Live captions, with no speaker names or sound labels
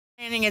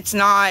It's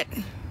not.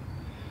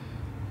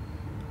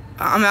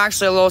 I'm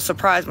actually a little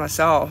surprised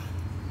myself.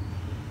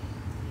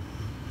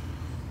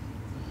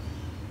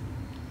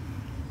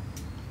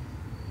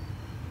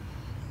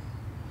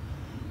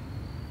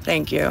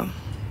 Thank you.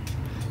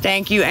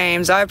 Thank you,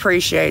 Ames. I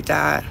appreciate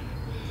that.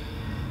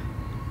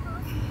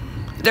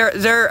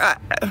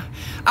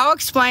 I'll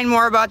explain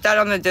more about that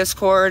on the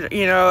Discord.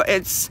 You know,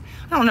 I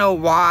don't know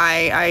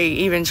why I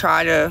even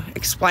try to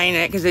explain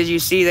it, because as you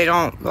see, they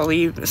don't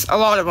believe, a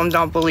lot of them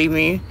don't believe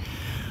me.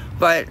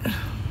 But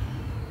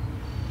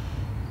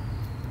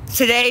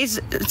today's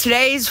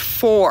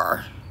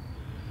 4.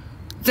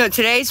 No,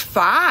 today's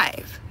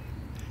 5.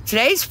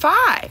 Today's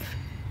 5.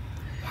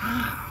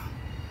 Wow.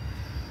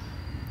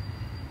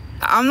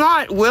 I'm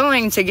not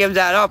willing to give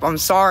that up. I'm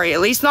sorry.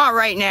 At least not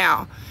right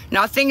now.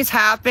 Nothing's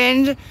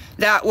happened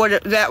that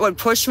would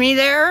push me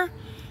there.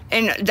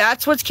 And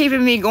that's what's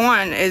keeping me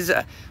going, is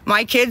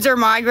my kids are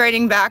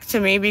migrating back to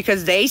me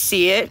because they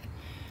see it,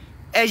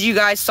 as you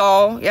guys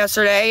saw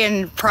yesterday,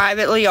 and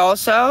privately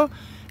also.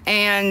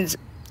 And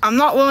I'm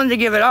not willing to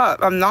give it up.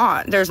 I'm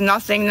not. There's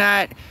nothing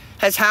that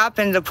has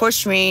happened to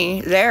push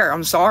me there.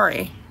 I'm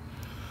sorry.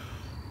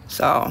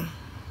 So.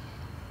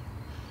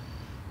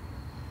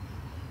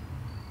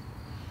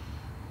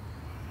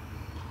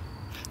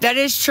 That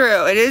is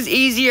true. It is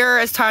easier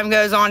as time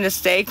goes on to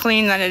stay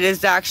clean than it is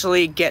to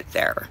actually get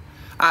there.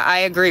 I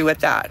agree with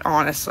that,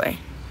 honestly.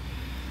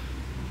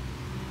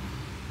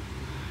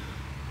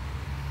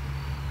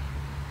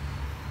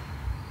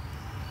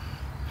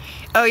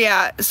 Oh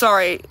yeah,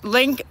 sorry.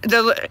 The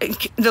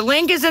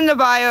link is in the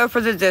bio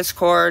for the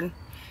Discord.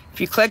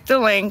 If you click the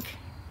link,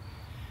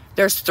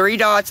 there's 3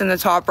 dots in the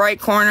top right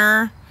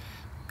corner.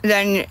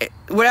 Then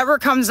whatever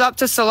comes up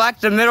to select,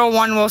 the middle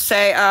one will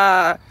say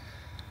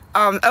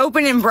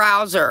open in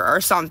browser or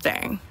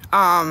something.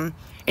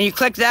 And you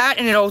click that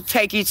and it'll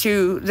take you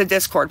to the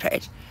Discord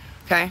page.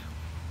 Okay?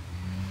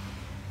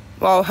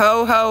 Well,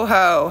 ho, ho,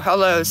 ho.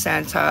 Hello,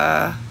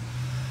 Santa.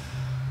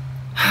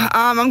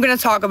 I'm going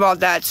to talk about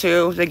that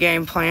too, the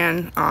game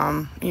plan,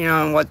 you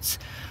know, and what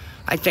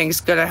I think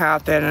is going to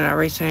happen and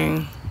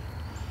everything.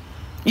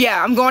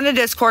 Yeah, I'm going to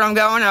Discord. I'm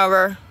going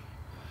over.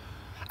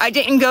 I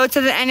didn't go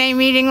to the NA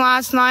meeting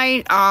last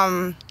night.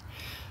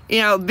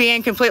 You know,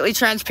 being completely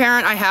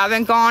transparent, I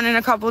haven't gone in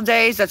a couple of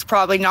days. That's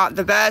probably not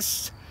the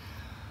best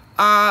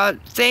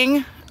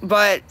thing,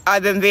 but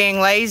I've been being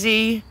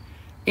lazy.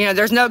 You know,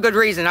 there's no good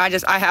reason. I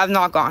have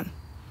not gone.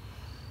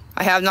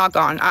 I have not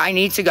gone. I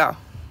need to go.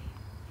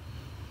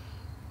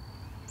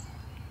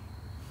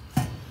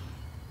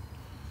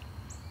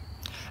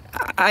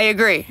 I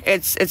agree.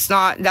 That's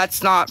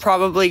not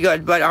probably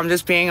good, but I'm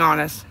just being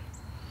honest.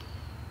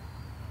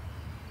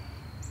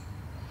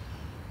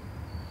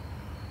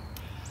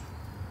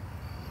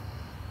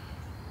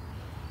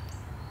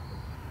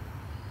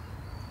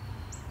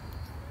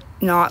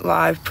 Not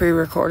live,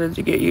 pre-recorded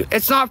to get you.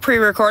 It's not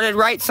pre-recorded.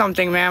 Write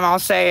something, ma'am. I'll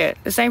say it.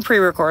 This ain't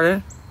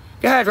pre-recorded.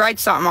 Go ahead, write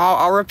something.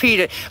 I'll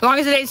repeat it. As long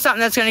as it ain't something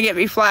that's going to get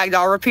me flagged,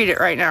 I'll repeat it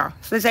right now.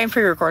 So this ain't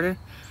pre-recorded.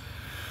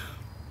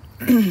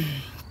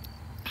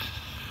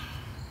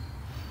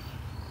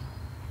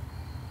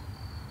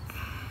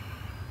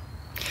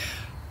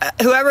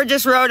 Whoever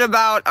just wrote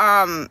about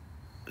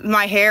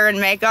my hair and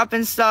makeup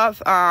and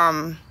stuff,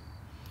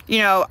 you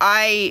know,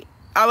 I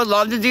would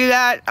love to do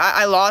that.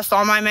 I lost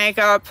all my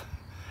makeup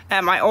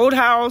at my old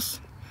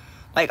house,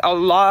 like a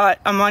lot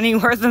of money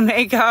worth of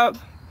makeup.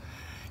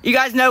 You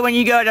guys know when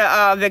you go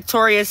to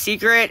Victoria's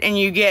Secret and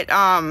you get,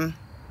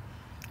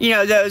 you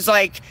know,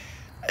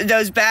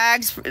 those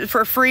bags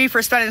for free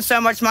for spending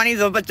so much money,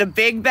 but the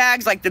big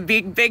bags, like the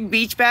big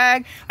beach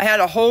bag, I had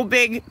a whole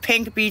big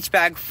pink beach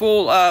bag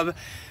full of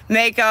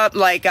makeup.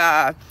 Like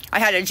I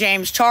had a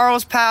James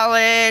Charles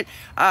palette,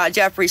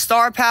 Jeffree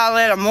Star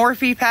palette, a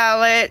Morphe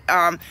palette.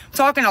 I'm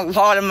talking a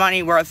lot of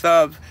money worth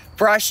of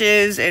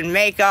brushes and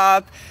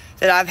makeup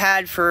that I've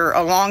had for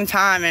a long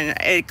time, and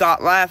it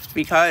got left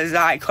because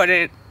I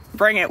couldn't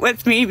bring it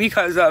with me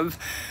because of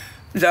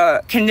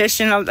the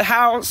condition of the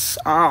house.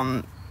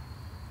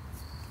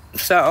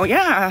 So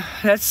yeah,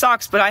 that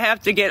sucks, but I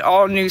have to get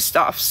all new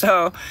stuff.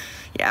 So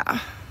yeah,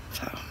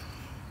 so.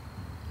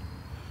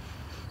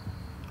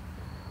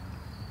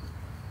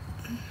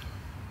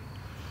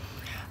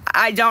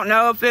 I don't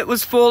know if it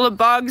was full of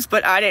bugs,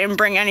 but I didn't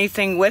bring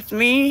anything with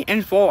me,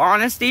 in full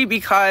honesty,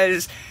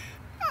 because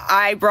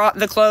I brought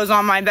the clothes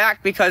on my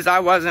back because I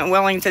wasn't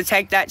willing to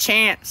take that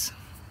chance.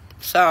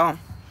 So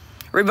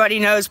everybody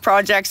knows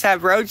projects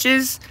have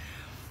roaches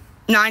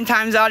 9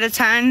 times out of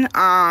 10.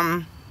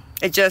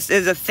 It just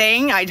is a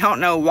thing. I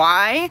don't know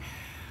why.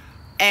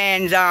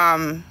 And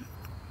I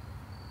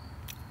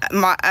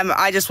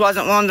just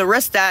wasn't willing to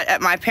risk that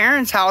at my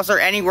parents' house or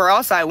anywhere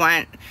else I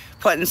went,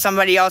 putting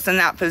somebody else in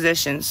that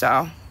position.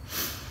 So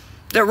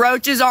the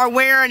roaches are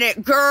wearing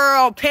it.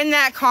 Girl, pin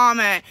that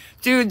comment.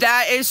 Dude,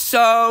 that is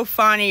so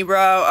funny,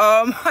 bro.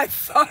 Oh my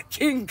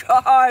fucking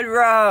God,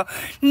 bro.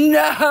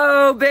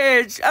 No,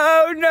 bitch.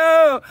 Oh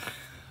no.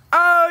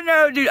 Oh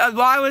no, dude.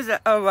 Why was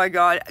that? Oh my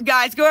God.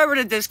 Guys, go over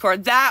to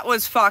Discord. That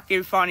was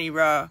fucking funny,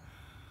 bro.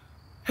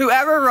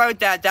 Whoever wrote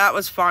that, that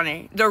was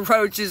funny. The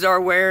roaches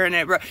are wearing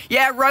it, bro.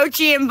 Yeah,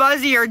 Roachy and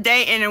Buzzy are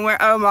dating and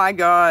oh my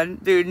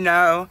God, dude,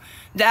 no.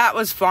 That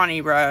was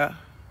funny, bro.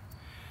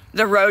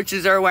 The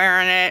roaches are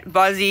wearing it.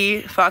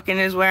 Buzzy fucking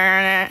is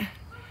wearing it.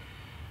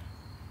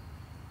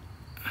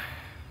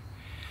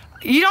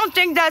 You don't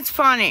think that's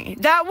funny?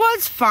 That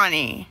was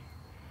funny.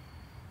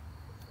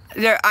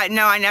 There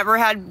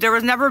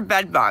was never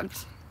bed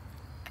bugs.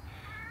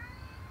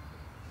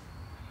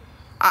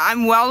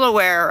 I'm well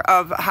aware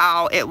of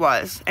how it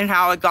was and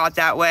how it got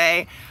that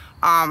way.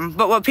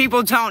 But what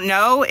people don't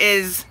know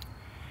is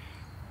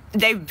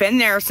they've been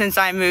there since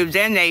I moved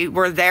in. They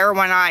were there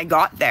when I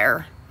got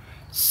there.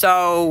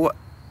 So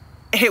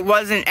it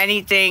wasn't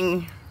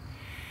anything,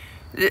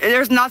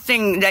 there's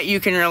nothing that you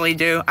can really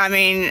do. I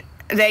mean,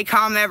 they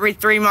come every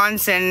 3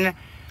 months and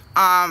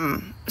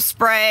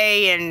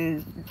spray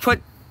and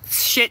put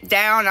shit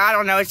down. I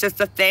don't know, it's just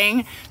a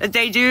thing that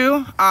they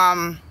do.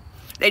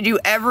 They do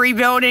every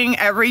building,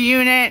 every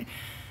unit.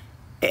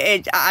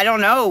 I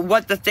don't know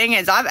what the thing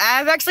is. I've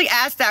actually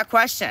asked that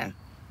question.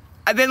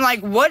 I've been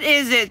like, what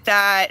is it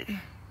that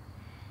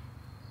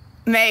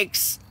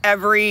makes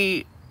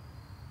every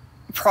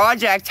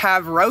project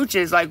have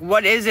roaches? Like,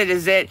 what is it?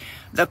 Is it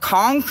the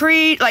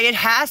concrete? Like, it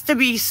has to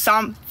be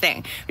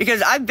something.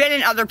 Because I've been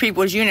in other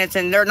people's units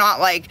and they're not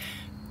like,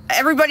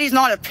 everybody's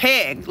not a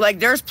pig. Like,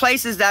 there's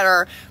places that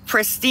are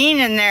pristine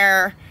in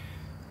there.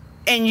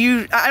 And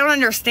I don't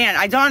understand.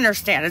 I don't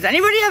understand. Does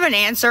anybody have an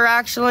answer,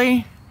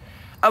 actually,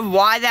 of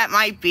why that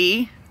might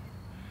be?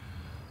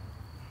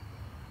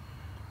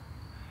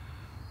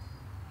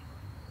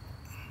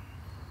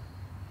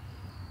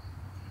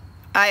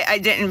 I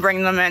didn't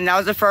bring them in. That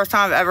was the first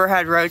time I've ever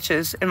had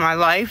roaches in my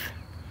life.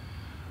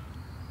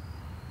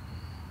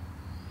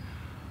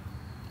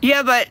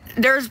 Yeah, but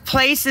there's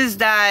places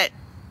that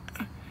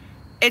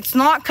it's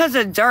not because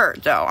of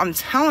dirt, though. I'm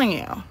telling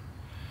you.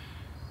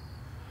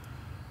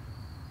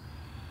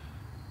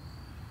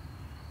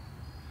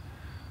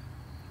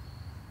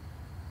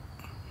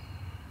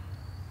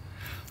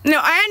 No,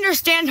 I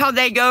understand how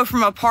they go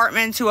from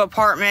apartment to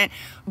apartment,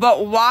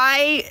 but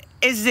why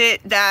is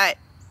it that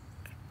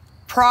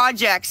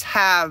projects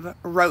have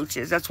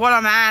roaches? That's what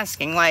I'm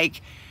asking.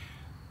 Like,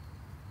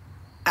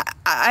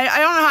 I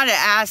don't know how to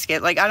ask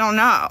it. Like, I don't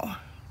know.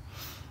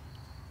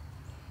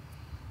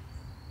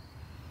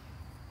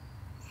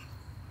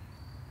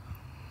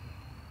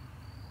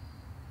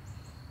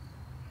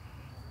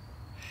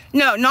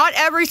 No, not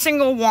every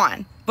single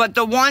one, but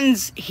the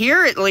ones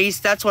here, at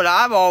least, that's what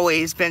I've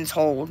always been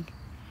told.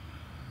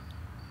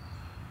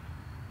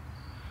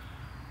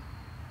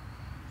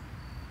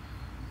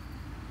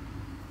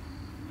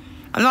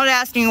 I'm not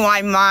asking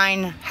why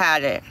mine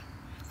had it.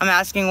 I'm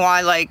asking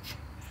why, like,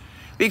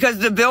 because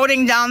the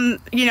building down,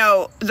 you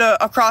know,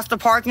 across the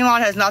parking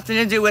lot has nothing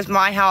to do with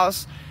my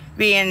house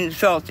being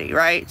filthy,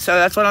 right? So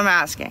that's what I'm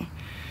asking.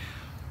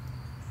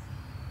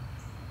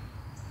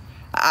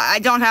 I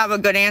don't have a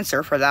good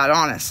answer for that,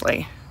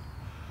 honestly.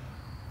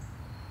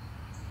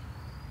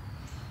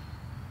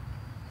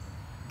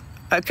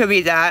 It could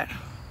be that.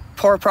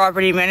 Poor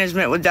property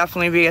management would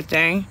definitely be a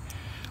thing.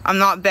 I'm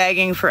not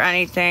begging for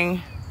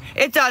anything.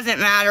 It doesn't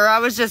matter. I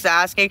was just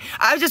asking.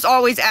 I just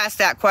always asked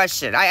that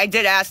question. I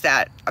did ask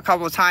that a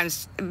couple of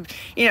times,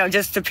 you know,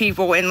 just to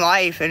people in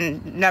life,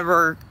 and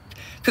never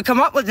could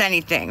come up with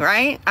anything,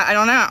 right? I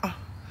don't know.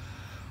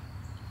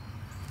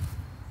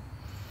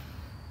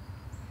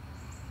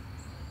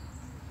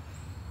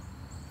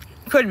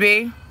 Could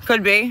be.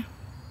 Could be.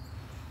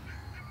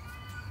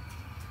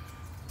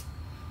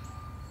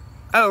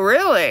 Oh,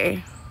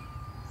 really?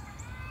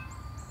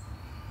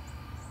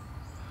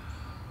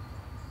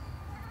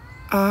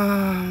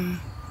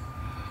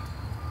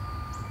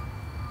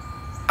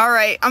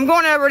 Alright, I'm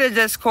going over to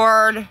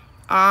Discord.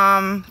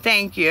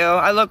 Thank you.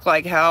 I look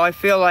like hell. I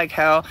feel like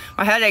hell.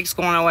 My headache's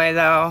going away,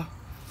 though.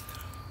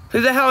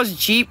 Who the hell is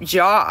Jeep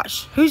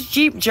Josh? Who's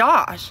Jeep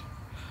Josh?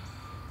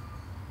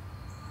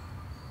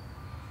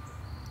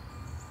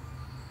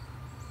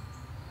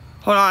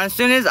 Hold on. As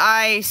soon as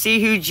I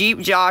see who Jeep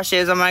Josh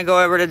is, I'm going to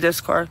go over to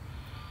Discord.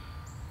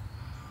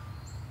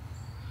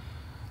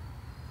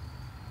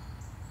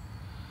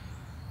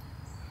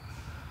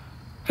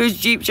 Who's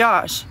Jeep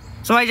Josh?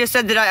 Somebody just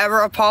said, did I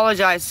ever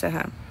apologize to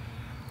him?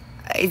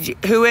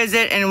 Who is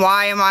it and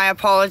why am I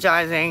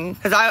apologizing?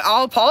 Because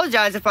I'll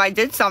apologize if I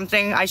did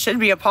something. I should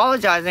be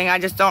apologizing. I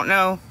just don't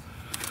know.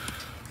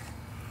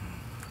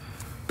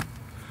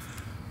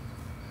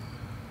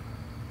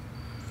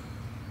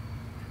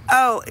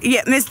 Oh,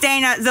 yeah, Miss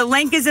Dana, the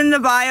link is in the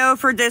bio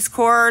for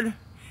Discord.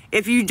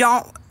 If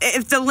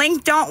the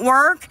link don't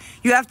work,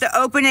 you have to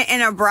open it in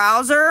a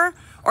browser,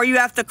 or you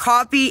have to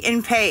copy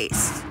and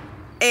paste.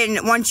 And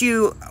once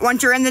you're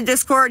in the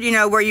Discord, you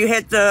know, where you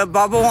hit the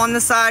bubble on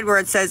the side where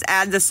it says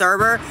add the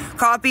server,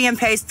 copy and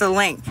paste the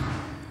link.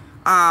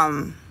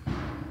 I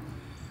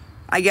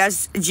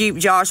guess Jeep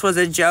Josh was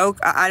a joke.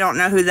 I don't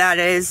know who that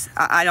is.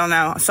 I don't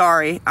know.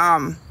 Sorry.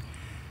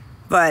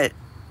 But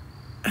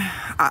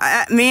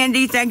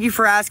Mandy, thank you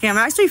for asking. I'm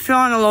actually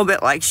feeling a little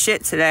bit like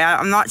shit today.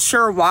 I'm not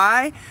sure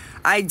why.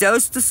 I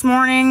dosed this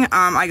morning.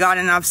 I got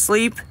enough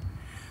sleep.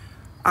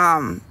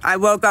 I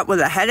woke up with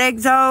a headache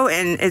though,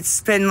 and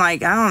it's been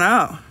like, I don't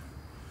know.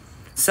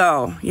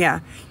 So yeah,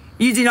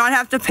 you do not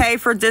have to pay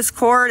for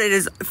Discord. It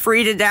is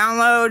free to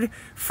download,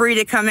 free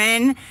to come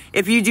in.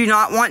 If you do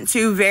not want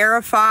to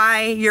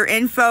verify your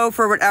info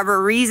for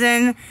whatever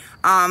reason,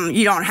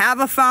 you don't have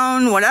a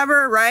phone,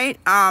 whatever, right?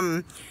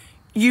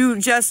 You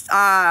just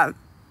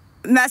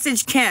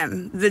message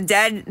Kim, the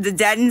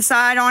dead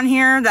inside on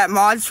here that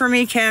mods for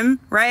me, Kim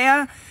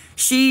Rhea.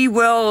 She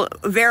will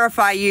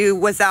verify you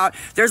without,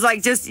 there's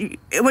like just,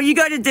 when you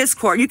go to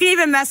Discord, you can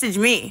even message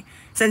me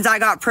since I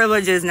got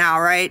privileges now,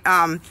 right?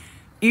 I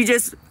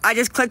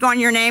just click on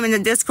your name in the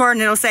Discord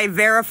and it'll say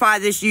verify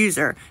this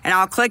user, and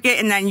I'll click it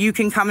and then you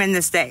can come in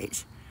the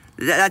stage.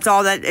 That's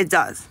all that it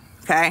does.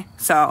 Okay.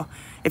 So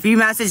if you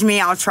message me,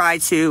 I'll try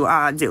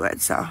to, do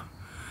it. So,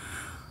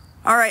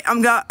 all right,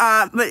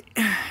 but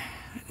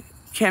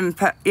Kim,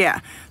 yeah,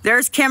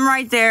 there's Kim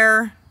right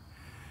there.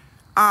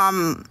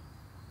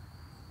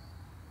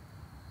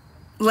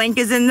 Link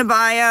is in the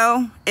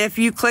bio. If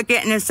you click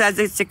it and it says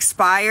it's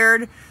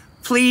expired,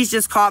 please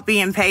just copy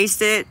and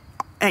paste it,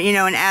 you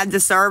know, and add the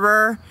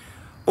server,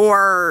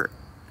 or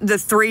the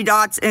 3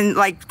 dots in,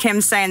 like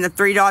Kim's saying, the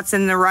 3 dots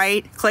in the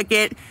right, click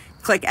it,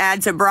 click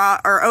add to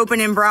or open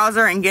in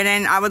browser and get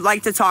in. I would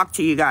like to talk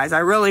to you guys. I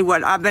really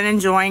would. I've been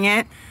enjoying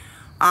it.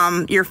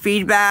 Your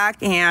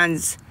feedback and,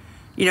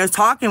 you know,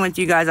 talking with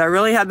you guys. I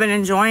really have been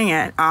enjoying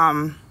it.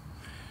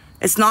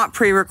 It's not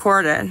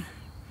pre-recorded.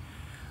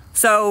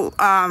 So,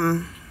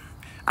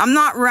 I'm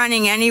not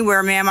running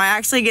anywhere, ma'am. I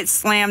actually get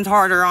slammed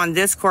harder on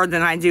Discord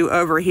than I do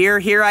over here.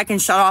 Here I can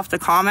shut off the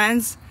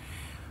comments.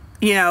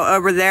 You know,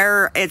 over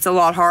there it's a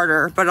lot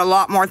harder, but a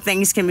lot more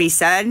things can be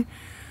said.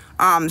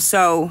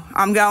 So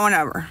I'm going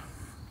over.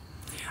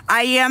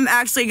 I am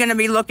actually going to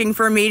be looking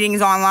for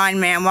meetings online,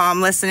 ma'am, while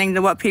I'm listening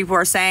to what people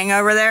are saying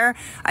over there.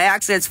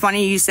 It's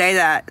funny you say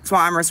that. That's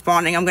why I'm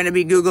responding. I'm going to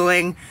be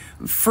Googling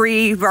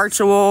free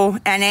virtual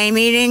NA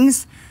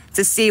meetings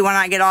to see when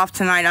I get off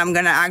tonight. I'm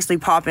going to actually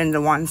pop into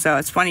one. So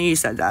it's funny you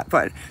said that,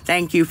 but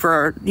thank you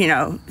for, you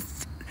know,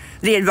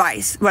 the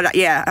advice. But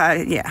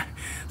yeah.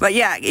 But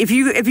yeah, if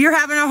you're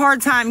having a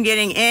hard time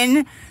getting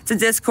in to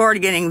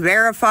Discord, getting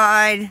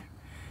verified,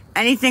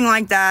 anything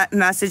like that,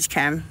 message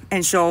Kim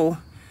and she'll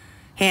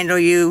handle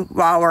you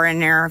while we're in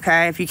there,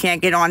 okay? If you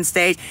can't get on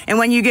stage. And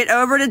when you get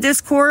over to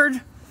Discord,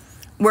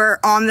 we're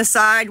on the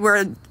side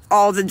where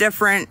all the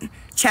different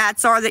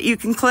chats are that you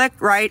can click,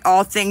 right?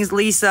 All things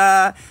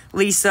Lisa,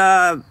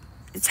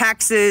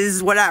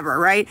 Texas, whatever,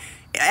 right?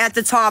 At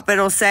the top,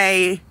 it'll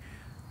say,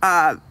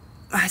 I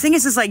think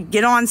it's just like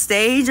get on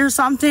stage or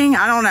something.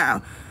 I don't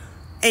know.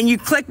 And you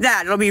click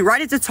that. It'll be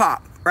right at the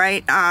top,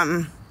 right?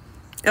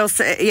 It'll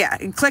say, yeah,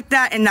 click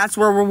that and that's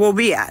where we'll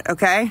be at,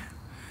 okay?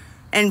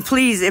 And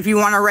please, if you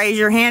want to raise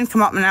your hand,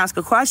 come up and ask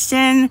a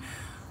question,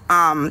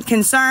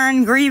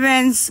 concern,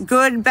 grievance,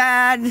 good,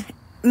 bad,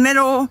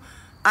 middle,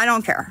 I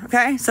don't care,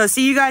 okay? So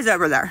see you guys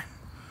over there.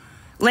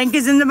 Link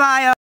is in the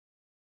bio.